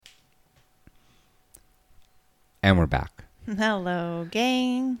And we're back. Hello,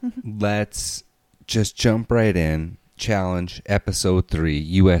 gang. Let's just jump right in. Challenge, episode 3,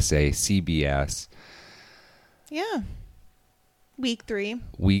 USA, CBS. Yeah. Week 3.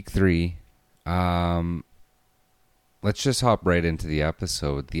 Week 3. Let's just hop right into the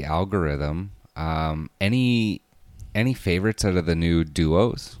episode. The algorithm. Any favorites out of the new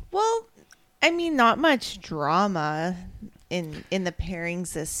duos? Well, I mean, not much drama in the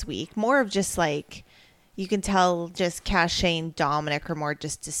pairings this week. More of just like, you can tell just Cachet and Dominic are more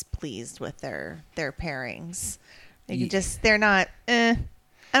just displeased with their pairings. They're not, I'm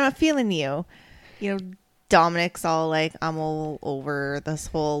not feeling you. You know, Dominic's all like, I'm all over this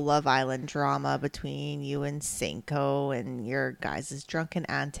whole Love Island drama between you and Cinco and your guys' drunken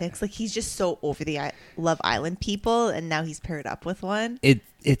antics. Like, he's just so over the Love Island people, and now he's paired up with one.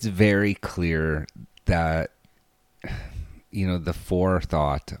 It's very clear that, you know, the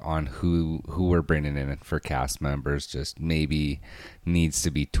forethought on who we're bringing in for cast members just maybe needs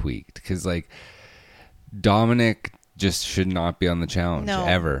to be tweaked. Because, like, Dominic just should not be on the challenge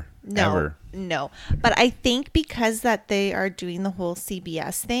ever. No. But I think because that they are doing the whole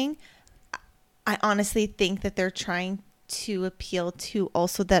CBS thing, I honestly think that they're trying to appeal to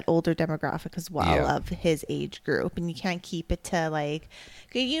also that older demographic as well of his age group. And you can't keep it to like,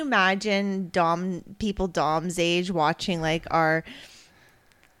 can you imagine Dom's age watching like our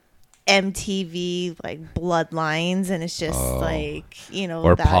MTV like Bloodlines, and it's just like, you know,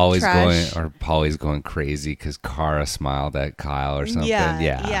 or that trash. Polly's going crazy because Cara smiled at Kyle or something.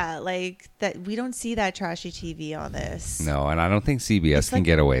 Yeah, like that. We don't see that trashy TV on this. No, and I don't think CBS can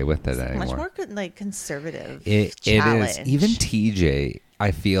get away with it anymore. Much more like conservative. It is. Even TJ,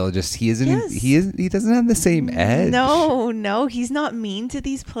 I feel, just he doesn't have the same edge. No, he's not mean to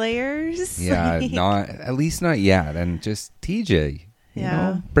these players. Yeah, at least not yet. And just TJ. You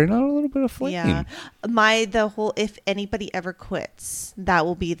know, bring out a little bit of flame. Yeah. If anybody ever quits, that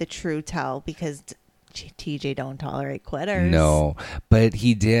will be the true tell, because TJ don't tolerate quitters. No, but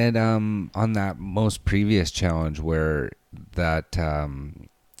he did on that most previous challenge where that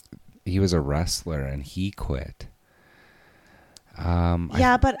he was a wrestler and he quit.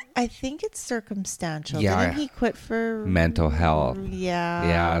 But I think it's circumstantial. Yeah, Didn't he quit for mental health?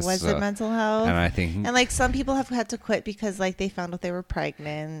 Yeah. Was it mental health? And I think, and like some people have had to quit because like they found out they were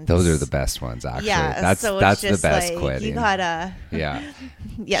pregnant. Those are the best ones, actually. Yeah, that's the best like, quitting. You gotta. Yeah.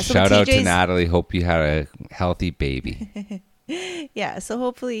 So shout out to Natalie. Hope you had a healthy baby. Yeah. So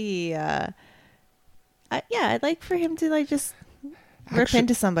hopefully, I'd like for him to like just rip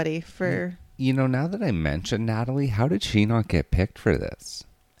into somebody for. You know, now that I mentioned Natalie, how did she not get picked for this?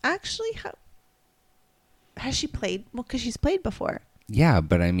 Actually, has she played? Well, because she's played before. Yeah,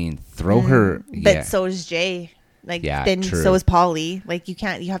 but I mean, throw her. But so is Jay. Like, then true. So is Polly. Like, you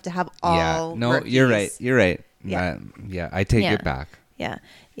can't. You have to have all. Yeah. No, rookies. You're right. Yeah. I take it back. Yeah.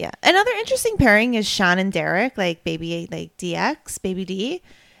 Another interesting pairing is Sean and Derek, like baby, like DX, baby D,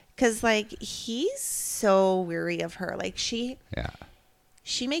 because like he's so weary of her. Like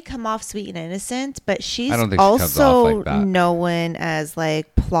she may come off sweet and innocent, but she's also known as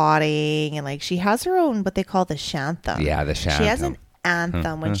like plotting, and like she has her own what they call the shanthem. Yeah, the shanthem. She has an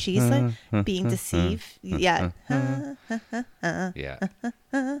anthem when she's like being deceived. Yeah.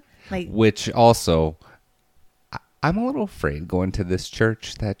 Like, which also, I'm a little afraid going to this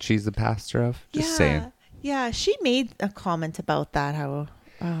church that she's the pastor of. Just saying. Yeah, she made a comment about that. How.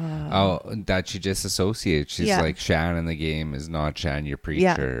 That she just associates. She's like, Shan in the game is not Shan, your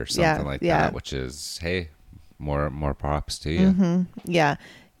preacher, or something like that, which is, hey, more props to you. Mm-hmm. Yeah.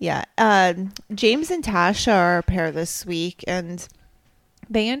 James and Tasha are a pair this week, and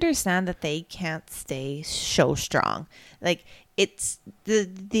they understand that they can't stay show strong. Like, it's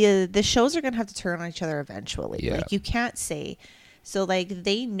the shows are gonna have to turn on each other eventually. Yeah. Like, you can't say. So like,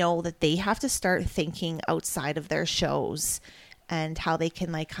 they know that they have to start thinking outside of their shows and how they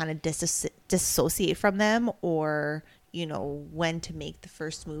can like kind of dissociate from them, or, you know, when to make the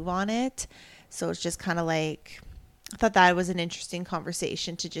first move on it. So it's just kind of like, I thought that was an interesting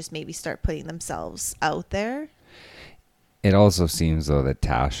conversation to just maybe start putting themselves out there. It also seems though that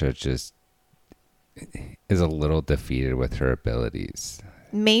Tasha just is a little defeated with her abilities.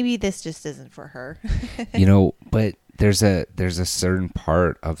 Maybe this just isn't for her. You know, but there's a certain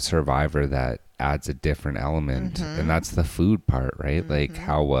part of Survivor that adds a different element, and that's the food part, right? Like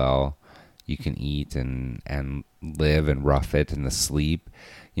how well you can eat and live and rough it, and the sleep.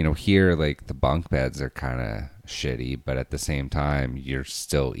 You know, here, like, the bunk beds are kind of shitty, but at the same time, you're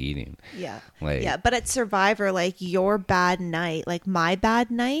still eating. But at Survivor, like, your bad night, like my bad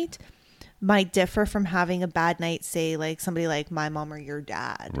night might differ from having a bad night, say like somebody like my mom or your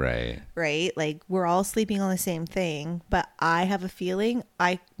dad. Right? Like we're all sleeping on the same thing, but I have a feeling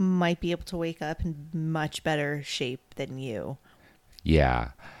I might be able to wake up in much better shape than you. Yeah.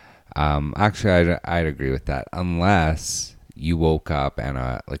 Actually, I'd agree with that, unless you woke up and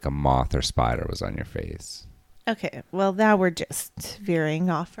a moth or spider was on your face. Okay, well now we're just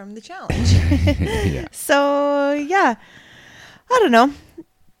veering off from the challenge. Yeah. So yeah, I don't know.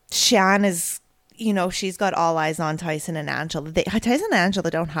 Shan is, she's got all eyes on Tyson and Angela. Tyson and Angela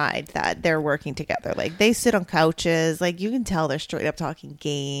don't hide that they're working together. Like they sit on couches. Like you can tell they're straight up talking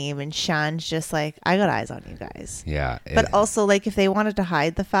game. And Shan's just like, I got eyes on you guys. Yeah. But also, like, if they wanted to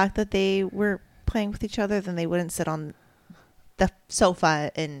hide the fact that they were playing with each other, then they wouldn't sit on the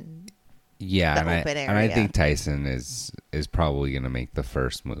sofa in the open area. And I think Tyson is probably going to make the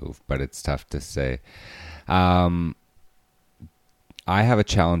first move, but it's tough to say. I have a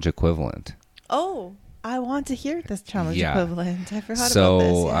challenge equivalent. Oh, I want to hear this challenge equivalent. I forgot about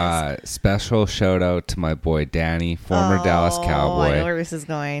this. Yes. Special shout out to my boy Danny, former Dallas Cowboy. I know where this is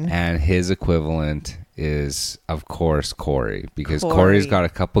going. And his equivalent is, of course, Corey, because Corey's got a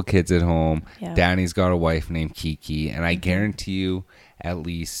couple kids at home. Yeah. Danny's got a wife named Kiki, and I guarantee you at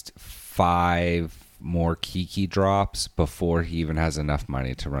least 5 more Kiki drops before he even has enough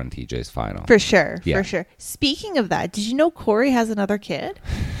money to run TJ's final. For sure. Speaking of that, did you know Corey has another kid?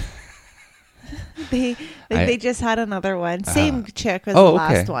 They just had another one. Same chick as the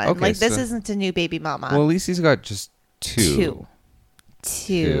last one. Okay, like this isn't a new baby mama. Well, at least he's got just two.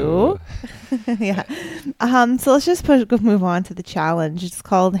 Yeah. So let's just move on to the challenge. It's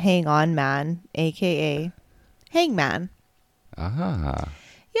called Hang On Man, aka Hangman.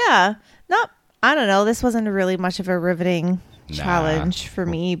 Yeah. I don't know. This wasn't really much of a riveting challenge for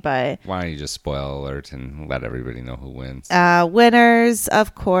me, but why don't you just spoil alert and let everybody know who wins? Winners,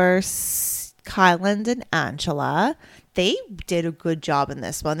 of course, Kyland and Angela. They did a good job in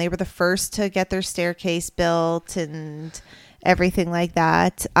this one. They were the first to get their staircase built and everything like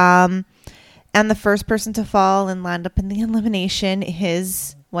that. And the first person to fall and land up in the elimination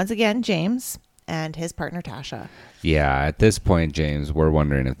is, once again, James and his partner, Tasha. Yeah, at this point, James, we're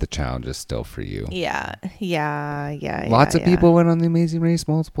wondering if the challenge is still for you. Yeah. Lots of people went on The Amazing Race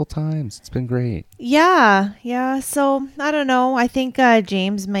multiple times. It's been great. Yeah. So, I don't know. I think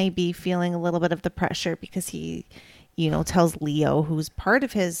James may be feeling a little bit of the pressure because he, tells Leo, who's part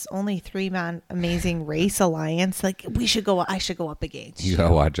of his only 3-man Amazing Race alliance, like, I should go up against you. You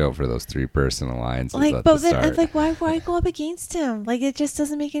gotta watch out for those 3-person alliances like, at but the start. Then, like, why go up against him? Like, it just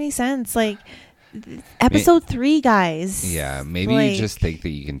doesn't make any sense. Like, episode 3, guys. Yeah, maybe you just think that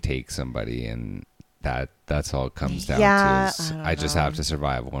you can take somebody, and that's all it comes down to. I just have to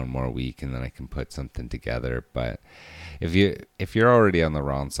survive one more week, and then I can put something together. But if you're already on the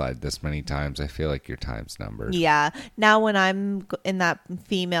wrong side this many times, I feel like your time's numbered. Yeah. Now when I'm in that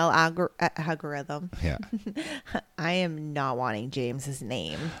female algorithm, I am not wanting James's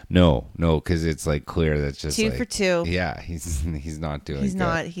name. No, because it's like clear that's just 2 for 2. Yeah, he's not doing.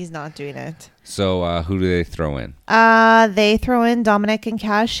 He's not doing it. So who do they throw in? They throw in Dominic and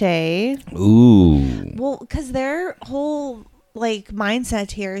Cache. Ooh. Well, because their whole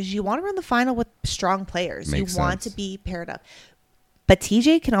mindset here is you want to run the final with strong players. Makes you want sense. to be paired up. But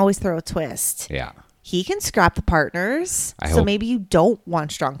TJ can always throw a twist. Yeah. He can scrap the partners. So maybe you don't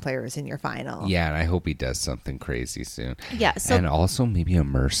want strong players in your final. Yeah, and I hope he does something crazy soon. Yeah. So, and also maybe a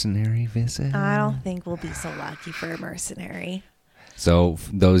mercenary visit. I don't think we'll be so lucky for a mercenary. So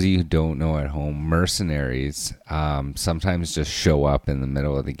those of you who don't know at home, mercenaries sometimes just show up in the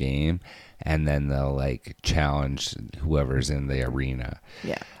middle of the game, and then they'll challenge whoever's in the arena.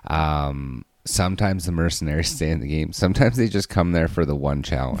 Yeah. Sometimes the mercenaries stay in the game. Sometimes they just come there for the one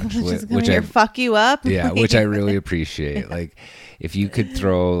challenge, which I fuck you up. Yeah, which I really appreciate. Like, if you could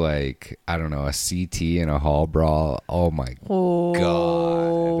throw a CT in a hall brawl, oh my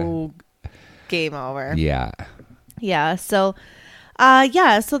god, game over. Yeah. So.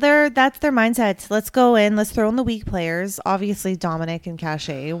 So that's their mindset. Let's go in. Let's throw in the weak players. Obviously, Dominic and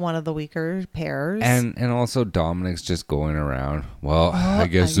Cache, one of the weaker pairs. And also Dominic's just going around. Well, I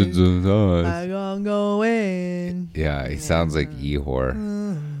guess it's us. I gonna go in. Yeah, he sounds like Ehor.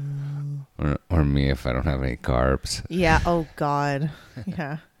 Or me if I don't have any carbs. Yeah. Oh God.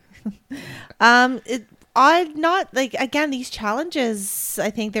 Yeah. Again, these challenges,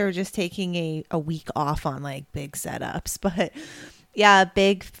 I think they were just taking a week off on big setups, but yeah,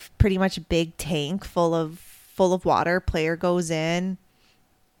 pretty much a big tank full of water. Player goes in,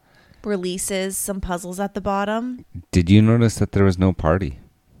 releases some puzzles at the bottom. Did you notice that there was no party?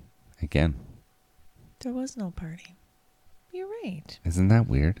 Again. There was no party. You're right. Isn't that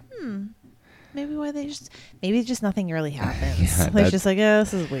weird? maybe just nothing really happens. Yeah, They're just like, oh,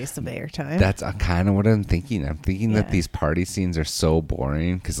 this is a waste of airtime. That's kind of what I'm thinking. I'm thinking that these party scenes are so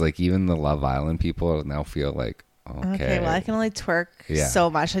boring because, like, even the Love Island people now feel like, okay, well, I can only twerk so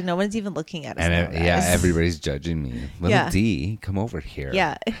much. Like, no one's even looking at us. And everybody's judging me. Little D, come over here.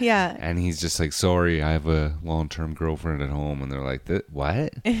 Yeah. And he's just like, sorry, I have a long-term girlfriend at home. And they're like,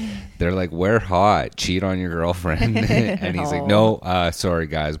 what? They're like, we're hot. Cheat on your girlfriend. And he's like, no, sorry,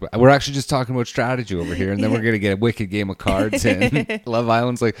 guys. But we're actually just talking about strategy over here. And then we're going to get a wicked game of cards. And Love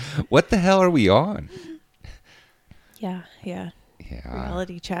Island's like, what the hell are we on? Yeah.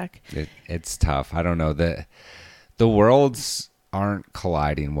 Reality check. It's tough. I don't know. The worlds aren't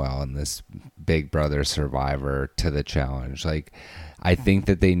colliding well in this Big Brother Survivor to the challenge. Like, I think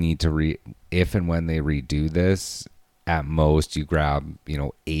that they need to if and when they redo this, at most you grab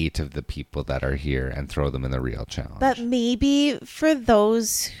 8 of the people that are here and throw them in the real challenge. But maybe for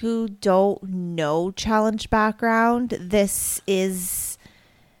those who don't know challenge background, this is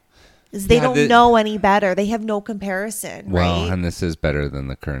they don't know any better. They have no comparison, well, right? And this is better than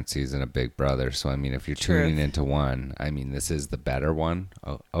the current season of Big Brother. So, I mean, if you're tuning into one, I mean, this is the better one.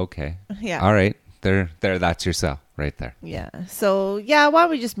 Oh, okay. Yeah. All right. There. That's your sell right there. Yeah. So, why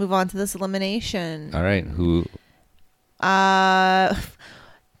don't we just move on to this elimination? All right. Who?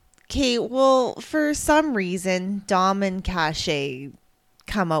 Okay, well, for some reason, Dom and Cache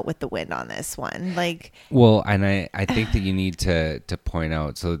come out with the win on this one. Like, well, and I think that you need to point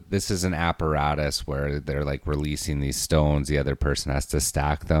out, so this is an apparatus where they're like releasing these stones, the other person has to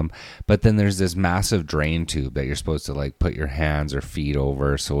stack them, but then there's this massive drain tube that you're supposed to like put your hands or feet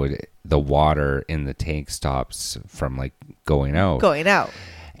over so the water in the tank stops from like going out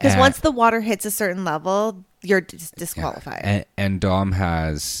because once the water hits a certain level, you're disqualified. And Dom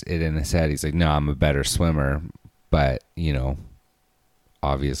has it in his head, he's like, no, I'm a better swimmer, but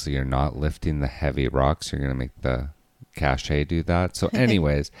obviously you're not lifting the heavy rocks. You're going to make the Cache do that. So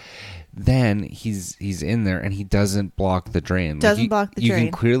anyways, then he's in there and he doesn't block the drain. You can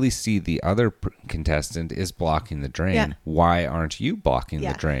clearly see the other contestant is blocking the drain. Yeah. Why aren't you blocking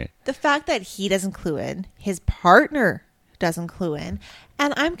the drain? The fact that he doesn't clue in, his partner doesn't clue in,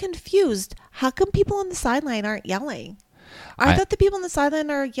 and I'm confused. How come people on the sideline aren't yelling? I thought the people on the sideline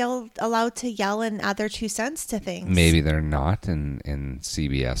are allowed to yell and add their 2 cents to things. Maybe they're not in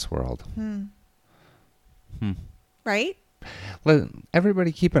CBS world. Right?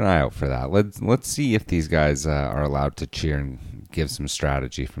 Everybody keep an eye out for that. Let's see if these guys are allowed to cheer and give some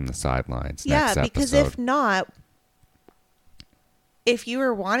strategy from the sidelines. Yeah, because if not, if you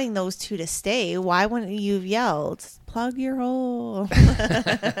were wanting those 2 to stay, why wouldn't you have yelled, plug your hole?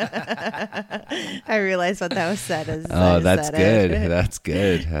 I realized what that was said as. Oh, that's good. That's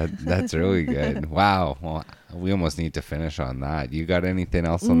good. That's really good. Wow. Well, we almost need to finish on that. You got anything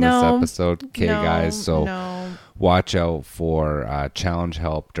else on this episode? Okay, guys. So watch out for challenge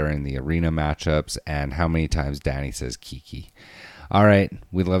help during the arena matchups and how many times Danny says Kiki. All right.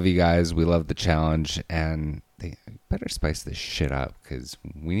 We love you guys. We love the challenge. And they better spice this shit up because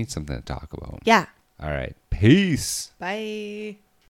we need something to talk about. Yeah. All right. Peace. Bye.